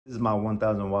This is my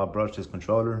 1000 watt brushless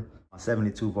controller, a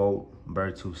 72 volt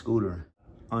Bird 2 scooter.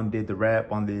 Undid the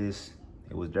wrap on this.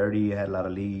 It was dirty, it had a lot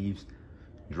of leaves,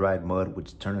 dried mud,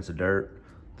 which turned into dirt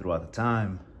throughout the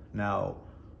time. Now,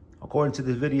 according to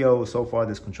this video, so far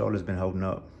this controller's been holding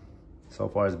up. So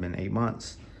far it's been 8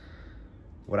 months.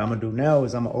 What I'm gonna do now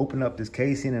is I'm gonna open up this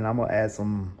casing and I'm gonna add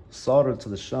some solder to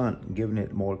the shunt, giving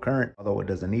it more current, although it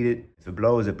doesn't need it. If it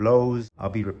blows, it blows.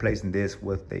 I'll be replacing this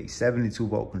with a 72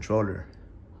 volt controller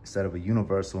instead of a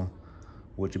universal,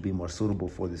 which would be more suitable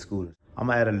for the scooter. I'm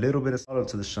gonna add a little bit of solder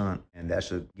to the shunt and that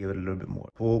should give it a little bit more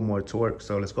pull, more torque.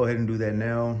 So let's go ahead and do that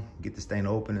now, get this thing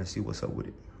open and see what's up with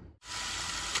it.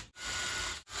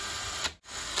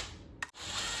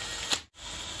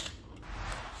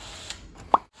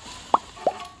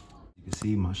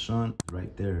 See my shunt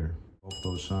right there, both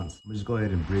those shunts. I'm just go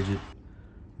ahead and bridge it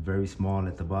very small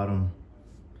at the bottom,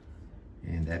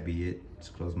 and that be it.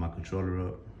 Just close my controller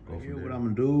up. Right here, what I'm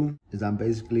gonna do is I'm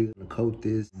basically gonna coat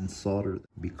this in solder,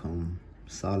 become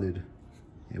solid.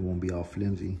 It won't be all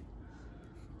flimsy.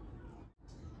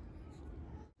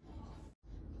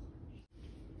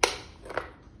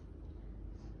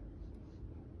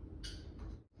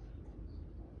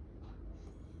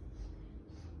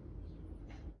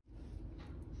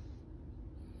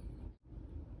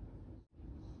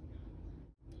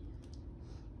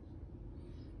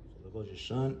 Goes your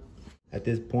shunt. At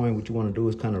this point, what you want to do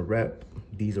is kind of wrap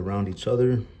these around each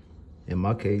other. In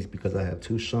my case, because I have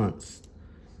 2 shunts,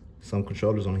 some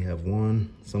controllers only have 1,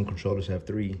 some controllers have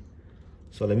 3.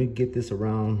 So let me get this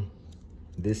around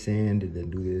this end and then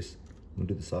do this. I'm gonna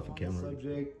do this off the camera.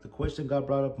 Subject, the question got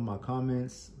brought up in my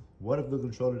comments. What if the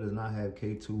controller does not have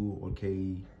K2 or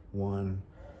K1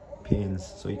 pins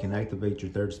so you can activate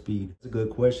your 3rd speed? It's a good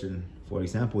question. For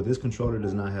example, this controller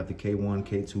does not have the K1,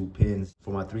 K2 pins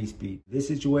for my 3-speed. This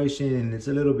situation, it's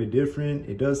a little bit different.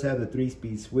 It does have the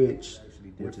 3-speed switch,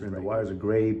 which is the wires are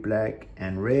gray, black,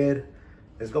 and red.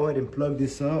 Let's go ahead and plug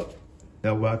this up.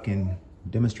 That way I can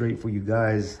demonstrate for you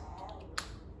guys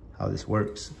how this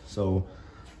works. So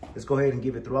let's go ahead and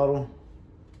give it throttle.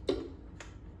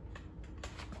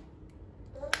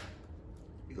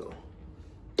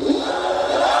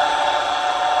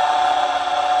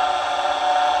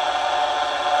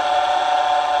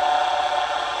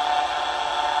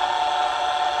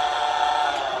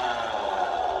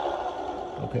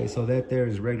 Okay, so that there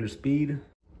is regular speed.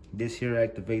 This here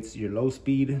activates your low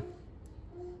speed.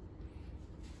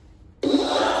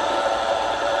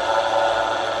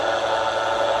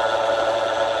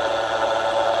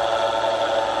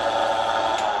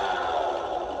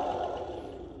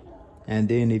 And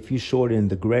then if you shorten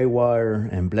the gray wire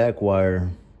and black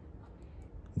wire,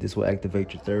 this will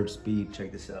activate your 3rd speed.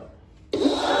 Check this out.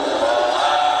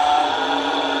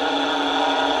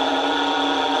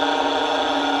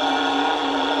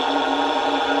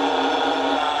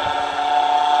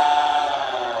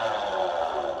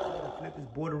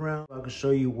 Board around, I can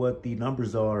show you what the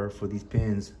numbers are for these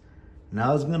pins.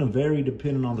 Now it's gonna vary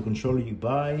depending on the controller you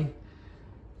buy,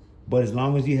 but as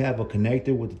long as you have a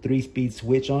connector with a 3-speed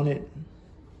switch on it,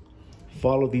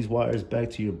 follow these wires back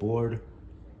to your board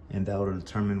and that will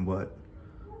determine what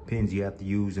pins you have to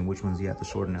use and which ones you have to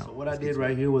shorten out. So what I did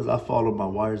right here was I followed my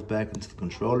wires back into the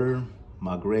controller,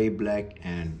 my gray, black,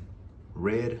 and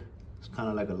red. It's kind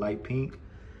of like a light pink.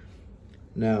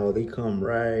 Now they come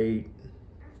right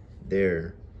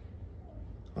there.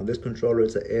 On this controller,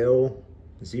 it's a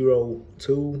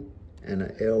L02 and a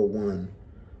L1.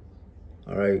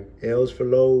 All right, L is for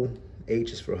low,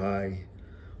 H is for high.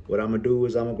 What I'm gonna do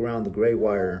is I'm gonna ground the gray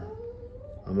wire.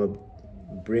 I'm gonna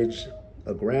bridge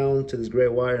a ground to this gray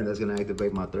wire and that's gonna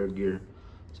activate my 3rd gear.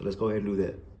 So let's go ahead and do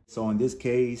that. So in this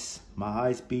case, my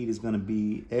high speed is gonna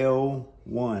be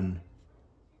L1.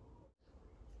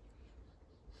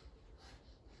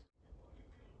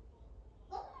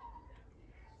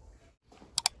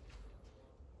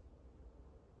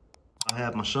 I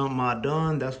have my shunt mod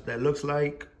done. That's what that looks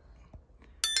like.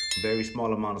 Very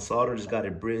small amount of solder. Just got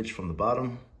it bridged from the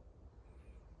bottom.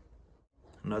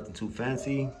 Nothing too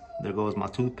fancy. There goes my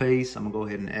toothpaste. I'm gonna go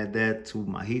ahead and add that to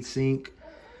my heatsink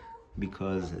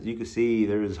because as you can see,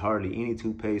 there is hardly any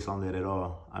toothpaste on that at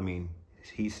all. I mean,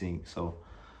 it's heatsink. So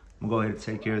I'm gonna go ahead and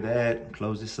take care of that,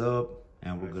 close this up,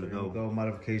 and we're good to go.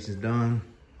 Modifications done.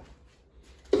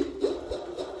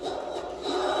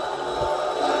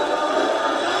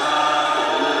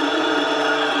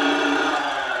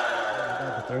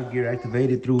 3rd gear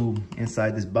activated through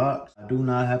inside this box. I don't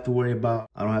have to worry about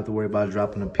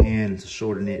dropping a pin to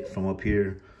shorten it from up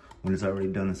here when it's already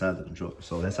done inside the controller.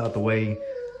 So that's out the way,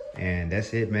 and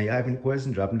that's it, man. Y'all have any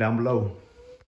questions, drop them down below.